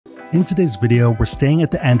In today's video, we're staying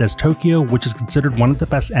at the Andaz Tokyo, which is considered one of the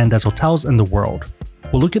best Andaz hotels in the world.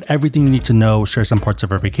 We'll look at everything you need to know, share some parts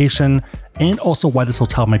of our vacation, and also why this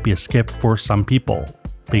hotel might be a skip for some people.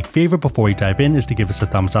 Big favor before we dive in is to give us a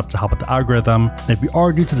thumbs up to help with the algorithm, and if you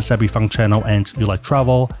are new to the Sebby Fung channel and you like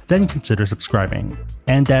travel, then consider subscribing.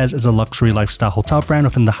 Andaz is a luxury lifestyle hotel brand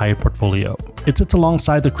within the Hyatt portfolio. It sits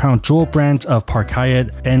alongside the crown jewel brand of Park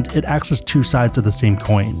Hyatt, and it acts as two sides of the same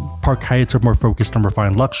coin. Park Hyatts are more focused on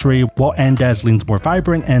refined luxury, while Andaz leans more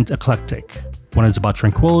vibrant and eclectic. One is about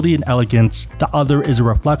tranquility and elegance, the other is a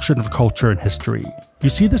reflection of culture and history. You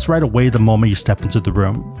see this right away the moment you step into the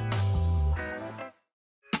room.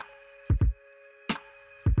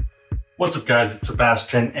 What's up guys, it's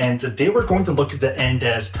Sebastian, and today we're going to look at the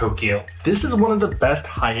Andaz Tokyo. This is one of the best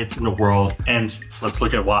Hyatts in the world, and let's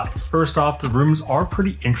look at why. First off, the rooms are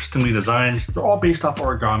pretty interestingly designed. They're all based off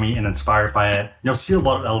origami and inspired by it. You'll see a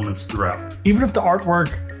lot of elements throughout. Even if the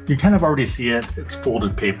artwork, you kind of already see it, it's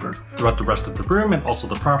folded paper. Throughout the rest of the room and also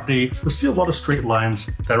the property, you'll see a lot of straight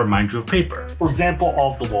lines that remind you of paper. For example,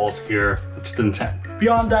 all of the walls here, it's thin 10.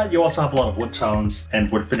 Beyond that, you also have a lot of wood tones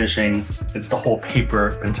and wood finishing. It's the whole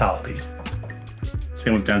paper mentality.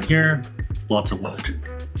 Same with down here, lots of wood.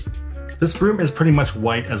 This room is pretty much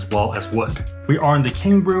white as well as wood. We are in the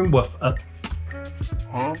king room with a...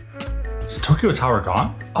 Huh? Is Tokyo Tower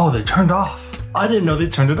gone? Oh, they turned off. I didn't know they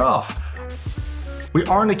turned it off. We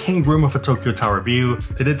are in a king room with a Tokyo Tower view.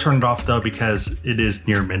 They did turn it off though because it is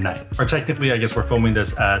near midnight. Or technically, I guess we're filming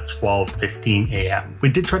this at 12:15 a.m. We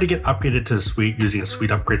did try to get upgraded to the suite using a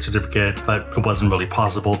suite upgrade certificate, but it wasn't really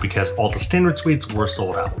possible because all the standard suites were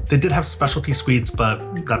sold out. They did have specialty suites, but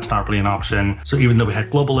that's not really an option. So even though we had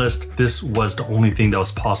Globalist, this was the only thing that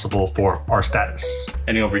was possible for our status.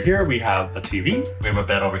 And over here, we have a TV, we have a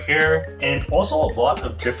bed over here, and also a lot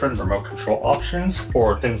of different remote control options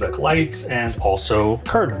for things like lights and also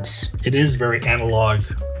curtains. It is very analog.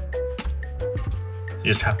 You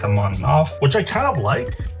just have them on and off, which I kind of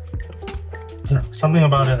like. I don't know, something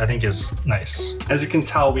about it I think is nice. As you can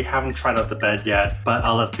tell, we haven't tried out the bed yet, but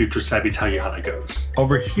I'll let future Sebby tell you how that goes.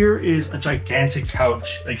 Over here is a gigantic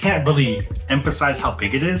couch. I can't really emphasize how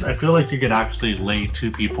big it is. I feel like you could actually lay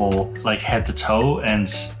two people like head to toe and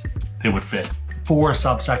they would fit. 4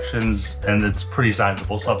 subsections, and it's pretty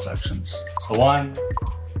sizable subsections. So 1,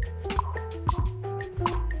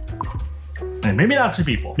 and maybe not 2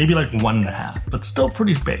 people, maybe like 1.5, but still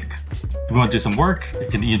pretty big. If you want to do some work,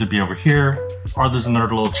 it can either be over here or there's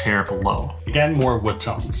another little chair below. Again, more wood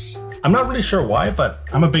tones. I'm not really sure why, but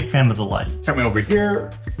I'm a big fan of the light. Coming over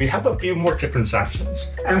here, we have a few more different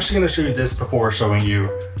sections. I'm actually going to show you this before showing you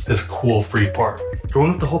this cool free part.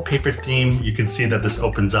 Going with the whole paper theme, you can see that this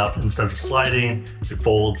opens up instead of sliding, it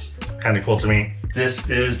folds. Kind of cool to me. This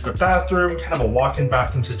is the bathroom, kind of a walk-in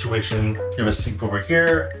bathroom situation. You have a sink over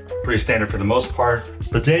here, pretty standard for the most part.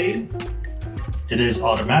 Bidet, it is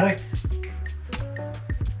automatic.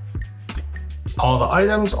 All the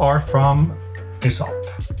items are from Aesop.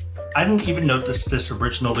 I didn't even notice this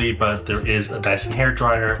originally, but there is a Dyson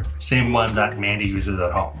hairdryer, same one that Mandy uses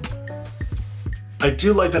at home. I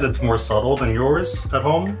do like that it's more subtle than yours at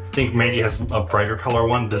home. I think Mandy has a brighter color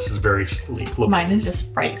one. This is very sleek looking. Mine is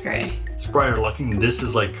just bright gray. It's brighter looking. This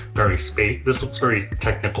is like very space. This looks very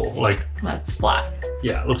technical. Like that's black.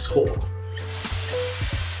 Yeah, it looks cool.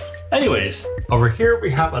 Anyways, over here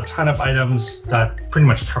we have a ton of items that pretty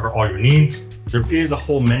much cover all your needs. There is a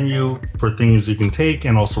whole menu for things you can take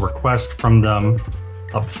and also request from them.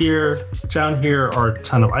 Up here, down here are a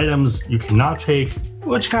ton of items you cannot take,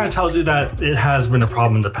 which kind of tells you that it has been a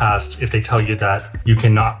problem in the past if they tell you that you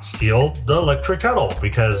cannot steal the electric kettle,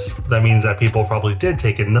 because that means that people probably did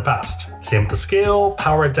take it in the past. Same with the scale,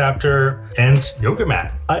 power adapter, and yoga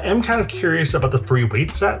mat. I am kind of curious about the free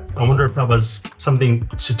weight set. I wonder if that was something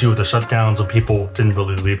to do with the shutdowns when people didn't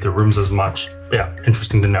really leave their rooms as much. But yeah,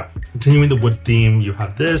 interesting to know. Continuing the wood theme, you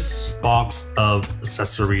have this box of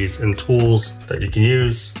accessories and tools that you can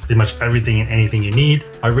use. Pretty much everything and anything you need.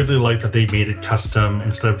 I really like that they made it custom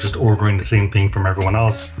instead of just ordering the same thing from everyone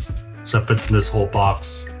else. So it fits in this whole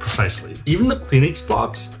box precisely. Even the Kleenex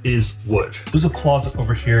box is wood. There's a closet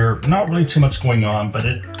over here. Not really too much going on, but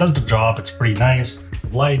it does the job. It's pretty nice.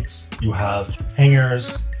 Lights, you have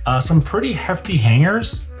hangers, some pretty hefty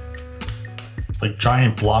hangers, like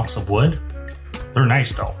giant blocks of wood. They're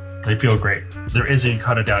nice though. They feel great. There is a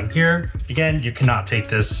cutout down here. Again, you cannot take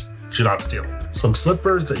this, do not steal. Some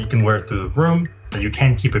slippers that you can wear through the room that you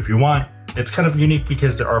can keep if you want. It's kind of unique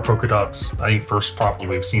because there are polka dots. I think first probably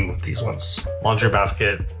we've seen with these ones. Laundry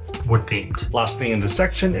basket, wood themed. Last thing in this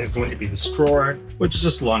section is going to be this drawer, which is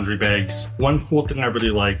just laundry bags. One cool thing I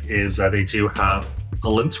really like is that they do have a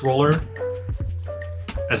lint roller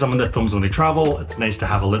As someone that films when they travel, it's nice to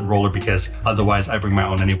have a lit roller because otherwise I bring my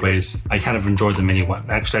own anyways. I kind of enjoy the mini one.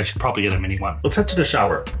 Actually, I should probably get a mini one. Let's head to the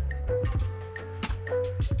shower.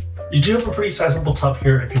 You do have a pretty sizable tub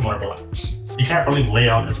here if you want to relax. You can't really lay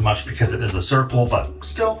out as much because it is a circle, but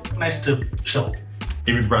still nice to chill.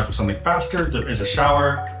 If you'd rather something faster, there is a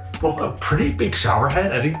shower with a pretty big shower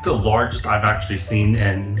head. I think the largest I've actually seen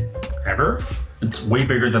in ever. It's way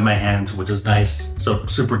bigger than my hand, which is nice. So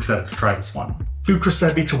super excited to try this one. Future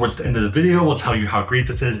Sebby towards the end of the video will tell you how great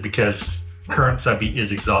this is because current Sebby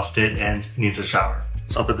is exhausted and needs a shower.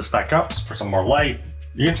 Let's open this back up just for some more light.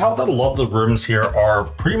 You can tell that a lot of the rooms here are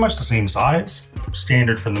pretty much the same size.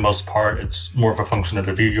 Standard for the most part, it's more of a function of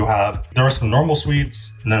the view you have. There are some normal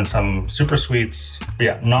suites and then some super suites, but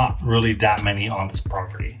yeah, not really that many on this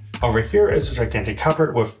property. Over here is a gigantic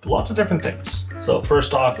cupboard with lots of different things. So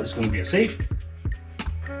first off, it's going to be a safe.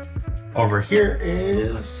 Over here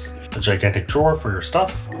is a gigantic drawer for your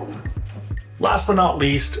stuff. Last but not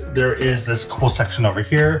least, there is this cool section over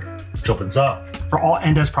here, which opens up. For all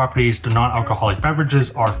Andaz properties, the non-alcoholic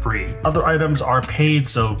beverages are free. Other items are paid,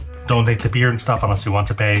 so don't take the beer and stuff unless you want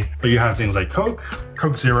to pay. But you have things like Coke,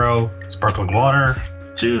 Coke Zero, sparkling water,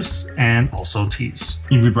 juice, and also teas.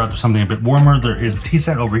 If you'd rather something a bit warmer, there is a tea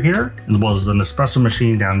set over here, as well as an espresso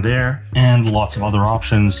machine down there, and lots of other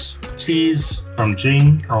options. Teas from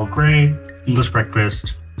Jing, Earl Grey, English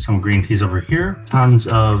breakfast, some green teas over here, tons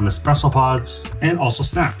of Nespresso pods, and also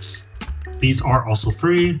snacks. These are also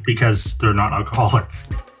free because they're not alcoholic.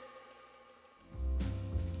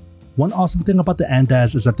 One awesome thing about the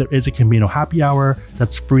Andaz is that there is a Camino happy hour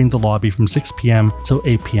that's free in the lobby from 6 p.m. till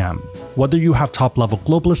 8 p.m. Whether you have top level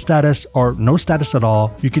globalist status or no status at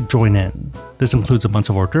all, you could join in. This includes a bunch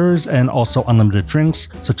of hors d'oeuvres and also unlimited drinks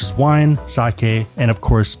such as wine, sake, and of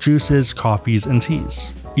course juices, coffees, and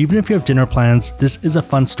teas. Even if you have dinner plans, this is a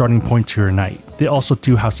fun starting point to your night. They also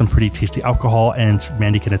do have some pretty tasty alcohol, and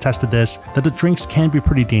Mandy can attest to this, that the drinks can be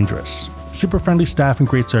pretty dangerous. Super friendly staff and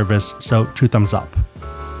great service, so 2 thumbs up.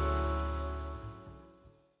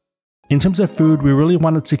 In terms of food, we really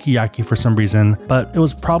wanted sukiyaki for some reason, but it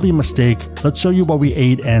was probably a mistake. Let's show you what we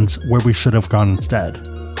ate and where we should have gone instead.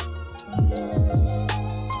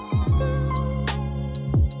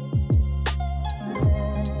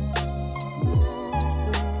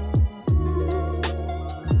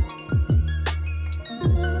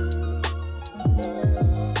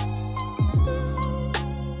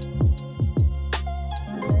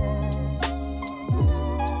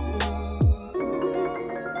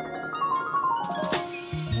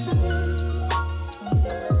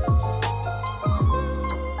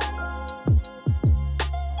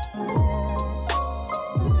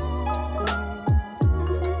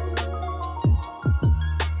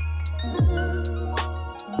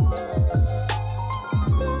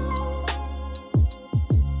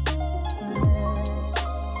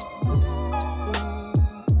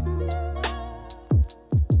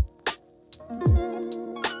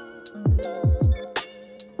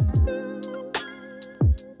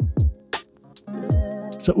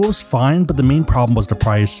 So it was fine, but the main problem was the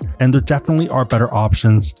price, and there definitely are better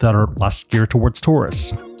options that are less geared towards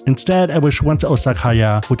tourists. Instead, I wish we went to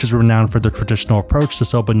Osakaya, which is renowned for their traditional approach to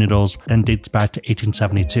soba noodles and dates back to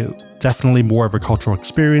 1872. Definitely more of a cultural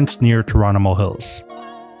experience near Toronomon Hills.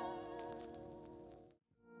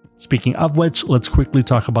 Speaking of which, let's quickly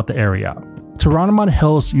talk about the area. Toronomon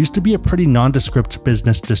Hills used to be a pretty nondescript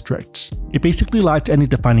business district. It basically lacked any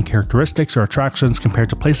defining characteristics or attractions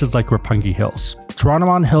compared to places like Roppongi Hills.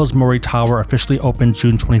 Toronomon Hills Mori Tower officially opened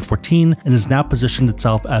June 2014 and has now positioned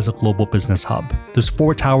itself as a global business hub. There's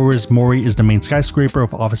 4 towers. Mori is the main skyscraper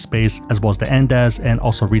with office space, as well as the Andaz and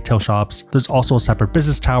also retail shops. There's also a separate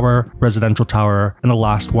business tower, residential tower, and the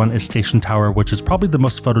last one is Station Tower, which is probably the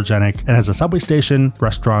most photogenic and has a subway station,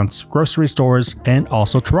 restaurants, grocery stores, and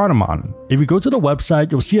also Toronomon. If you go to the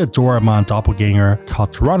website, you'll see a Doraemon doppelganger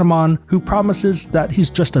called Toronomon who promises that he's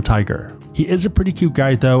just a tiger. He is a pretty cute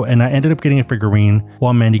guy though, and I ended up getting a figurine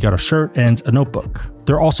while Mandy got a shirt and a notebook.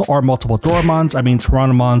 There also are multiple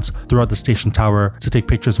Toronomons throughout the station tower to take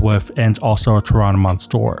pictures with, and also a Toronomon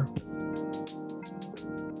store.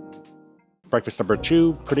 Breakfast number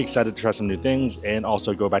 2, pretty excited to try some new things and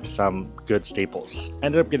also go back to some good staples.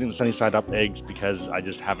 Ended up getting the sunny side up eggs because I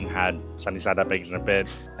just haven't had sunny side up eggs in a bit,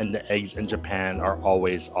 and the eggs in Japan are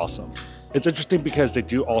always awesome. It's interesting because they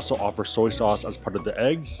do also offer soy sauce as part of the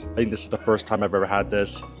eggs. I think this is the first time I've ever had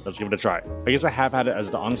this. Let's give it a try. I guess I have had it as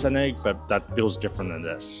the onsen egg, but that feels different than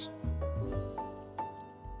this.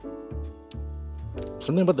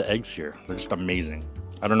 Something about the eggs here, they're just amazing.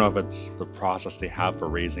 I don't know if it's the process they have for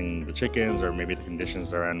raising the chickens or maybe the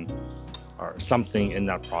conditions they're in. or something in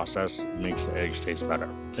that process makes the eggs taste better.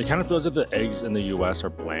 It kind of feels like the eggs in the US are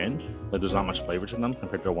bland, like there's not much flavor to them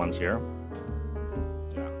compared to the ones here.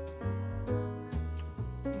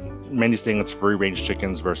 Mainly saying it's free-range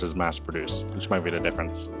chickens versus mass-produced, which might be the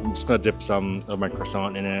difference. I'm just gonna dip some of my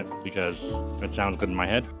croissant in it because it sounds good in my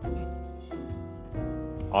head.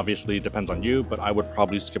 Obviously, it depends on you, but I would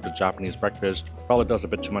probably skip the Japanese breakfast. Felt it does a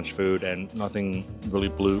bit too much food and nothing really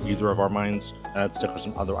blew either of our minds. And I'd stick with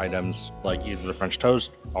some other items like either the French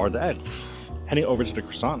toast or the eggs. Heading over to the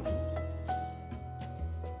croissant.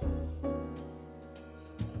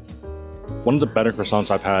 One of the better croissants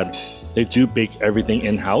I've had. They do bake everything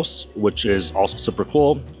in-house, which is also super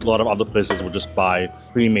cool. A lot of other places will just buy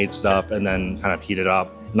pre-made stuff and then kind of heat it up.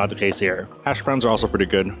 Not the case here. Hash browns are also pretty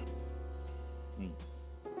good.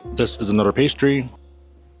 This is another pastry.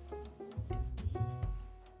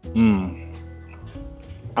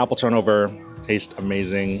 Apple turnover, tastes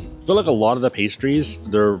amazing. I feel like a lot of the pastries,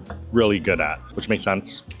 they're really good at, which makes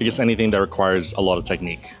sense. I guess anything that requires a lot of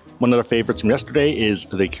technique. One of the favorites from yesterday is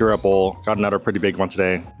the Kira bowl. Got another pretty big one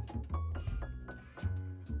today.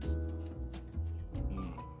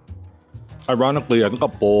 Ironically, I think a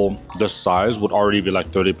bowl this size would already be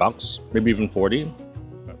like 30 bucks, maybe even 40.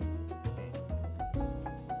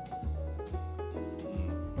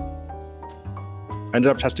 I ended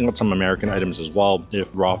up testing out some American items as well,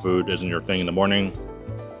 if raw food isn't your thing in the morning.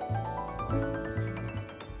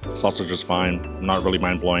 Sausage is fine, not really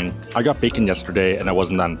mind-blowing. I got bacon yesterday and I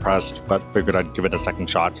wasn't that impressed, but figured I'd give it a second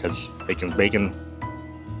shot because bacon's bacon.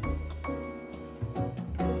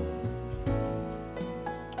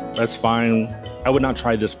 That's fine. I would not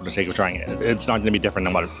try this for the sake of trying it. It's not going to be different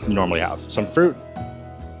than what I normally have. Some fruit.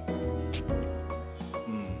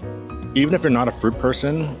 Even if you're not a fruit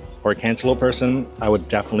person or a cantaloupe person, I would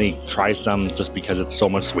definitely try some just because it's so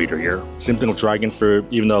much sweeter here. Same thing with dragon fruit,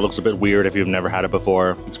 even though it looks a bit weird if you've never had it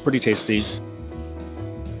before. It's pretty tasty.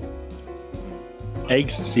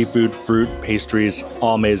 Eggs, seafood, fruit, pastries,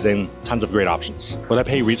 all amazing. Tons of great options. Would I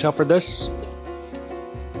pay retail for this?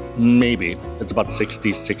 Maybe. It's about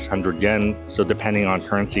 600 yen, so depending on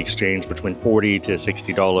currency exchange, between $40 to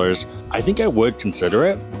 $60. I think I would consider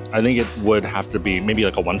it. I think it would have to be maybe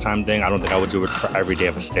like a one-time thing. I don't think I would do it for every day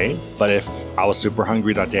of a stay. But if I was super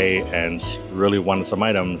hungry that day and really wanted some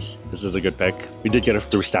items, this is a good pick. We did get it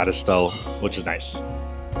through status though, which is nice.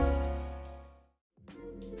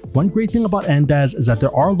 One great thing about Andaz is that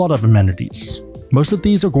there are a lot of amenities. Most of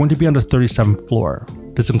these are going to be on the 37th floor.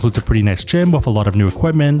 This includes a pretty nice gym with a lot of new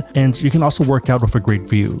equipment, and you can also work out with a great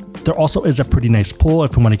view. There also is a pretty nice pool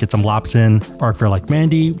if you want to get some laps in, or if you're like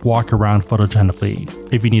Mandy, walk around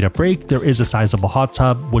photogenically. If you need a break, there is a sizable hot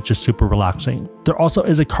tub, which is super relaxing. There also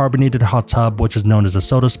is a carbonated hot tub, which is known as a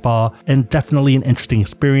soda spa, and definitely an interesting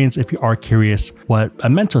experience if you are curious what a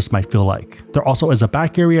Mentos might feel like. There also is a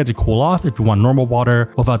back area to cool off if you want normal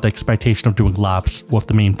water without the expectation of doing laps with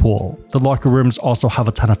the main pool. The locker rooms also have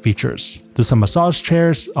a ton of features. There's some massage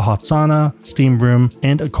chairs, a hot sauna, steam room,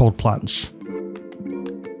 and a cold plunge.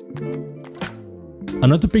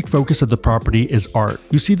 Another big focus of the property is art.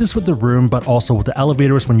 You see this with the room, but also with the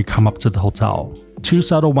elevators when you come up to the hotel. Two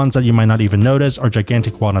subtle ones that you might not even notice are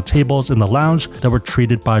gigantic walnut tables in the lounge that were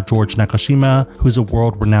treated by George Nakashima, who's a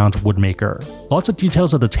world-renowned woodmaker. Lots of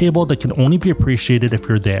details of the table that can only be appreciated if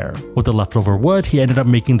you're there. With the leftover wood, he ended up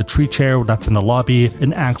making the tree chair that's in the lobby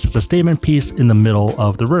and acts as a statement piece in the middle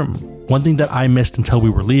of the room. One thing that I missed until we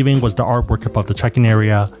were leaving was the artwork above the check-in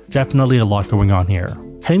area. Definitely a lot going on here.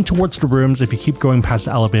 Heading towards the rooms, if you keep going past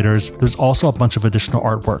the elevators, there's also a bunch of additional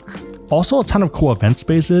artwork. Also a ton of cool event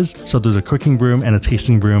spaces, so there's a cooking room and a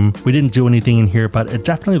tasting room. We didn't do anything in here, but it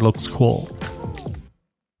definitely looks cool.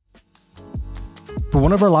 For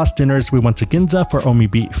one of our last dinners, we went to Ginza for Omi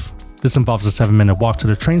Beef. This involves a 7-minute walk to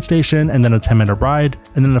the train station, and then a 10-minute ride,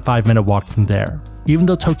 and then a 5-minute walk from there. Even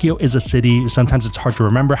though Tokyo is a city, sometimes it's hard to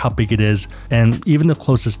remember how big it is, and even the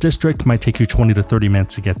closest district might take you 20 to 30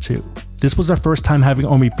 minutes to get to. This was our first time having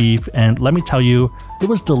Omi beef, and let me tell you, it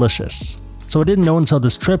was delicious. So I didn't know until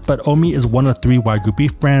this trip, but Omi is one of 3 Wagyu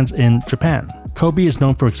beef brands in Japan. Kobe is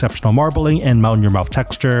known for exceptional marbling and melt-in-your-mouth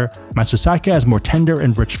texture. Matsusaka is more tender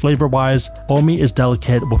and rich flavor-wise. Omi is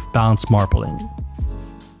delicate with balanced marbling.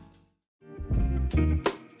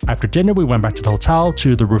 After dinner, we went back to the hotel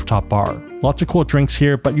to the rooftop bar. Lots of cool drinks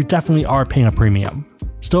here, but you definitely are paying a premium.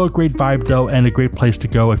 Still a great vibe though, and a great place to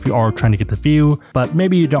go if you are trying to get the view, but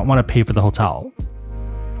maybe you don't want to pay for the hotel.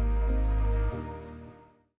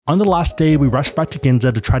 On the last day, we rushed back to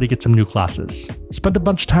Ginza to try to get some new glasses. Spent a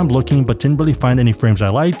bunch of time looking, but didn't really find any frames I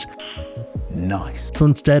liked. Nice. So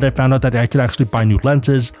instead, I found out that I could actually buy new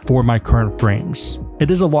lenses for my current frames. It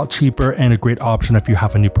is a lot cheaper and a great option if you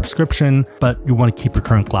have a new prescription, but you want to keep your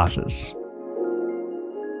current glasses.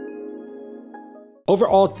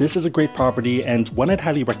 Overall, this is a great property and one I'd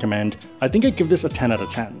highly recommend. I think I'd give this a 10 out of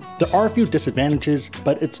 10. There are a few disadvantages,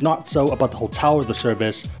 but it's not so about the hotel or the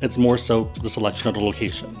service, it's more so the selection of the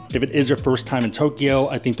location. If it is your first time in Tokyo,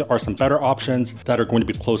 I think there are some better options that are going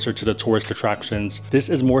to be closer to the tourist attractions. This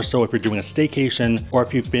is more so if you're doing a staycation or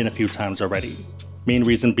if you've been a few times already. Main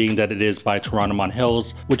reason being that it is by Toronomon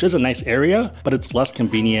Hills, which is a nice area, but it's less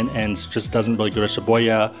convenient and just doesn't really go to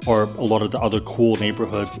Shibuya or a lot of the other cool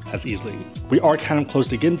neighborhoods as easily. We are kind of close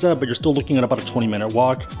to Ginza, but you're still looking at about a 20-minute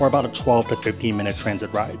walk or about a 12 to 15-minute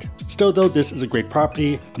transit ride. Still though, this is a great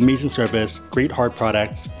property, amazing service, great hard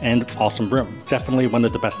products, and awesome room. Definitely one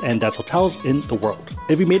of the best Andaz hotels in the world.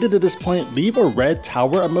 If you made it to this point, leave a red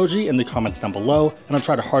tower emoji in the comments down below, and I'll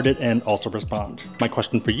try to heart it and also respond. My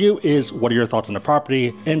question for you is, what are your thoughts on the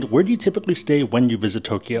property, and where do you typically stay when you visit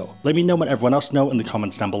Tokyo? Let me know and everyone else know in the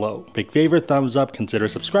comments down below. Big favor, thumbs up, consider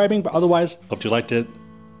subscribing, but otherwise, hope you liked it.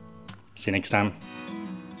 See you next time.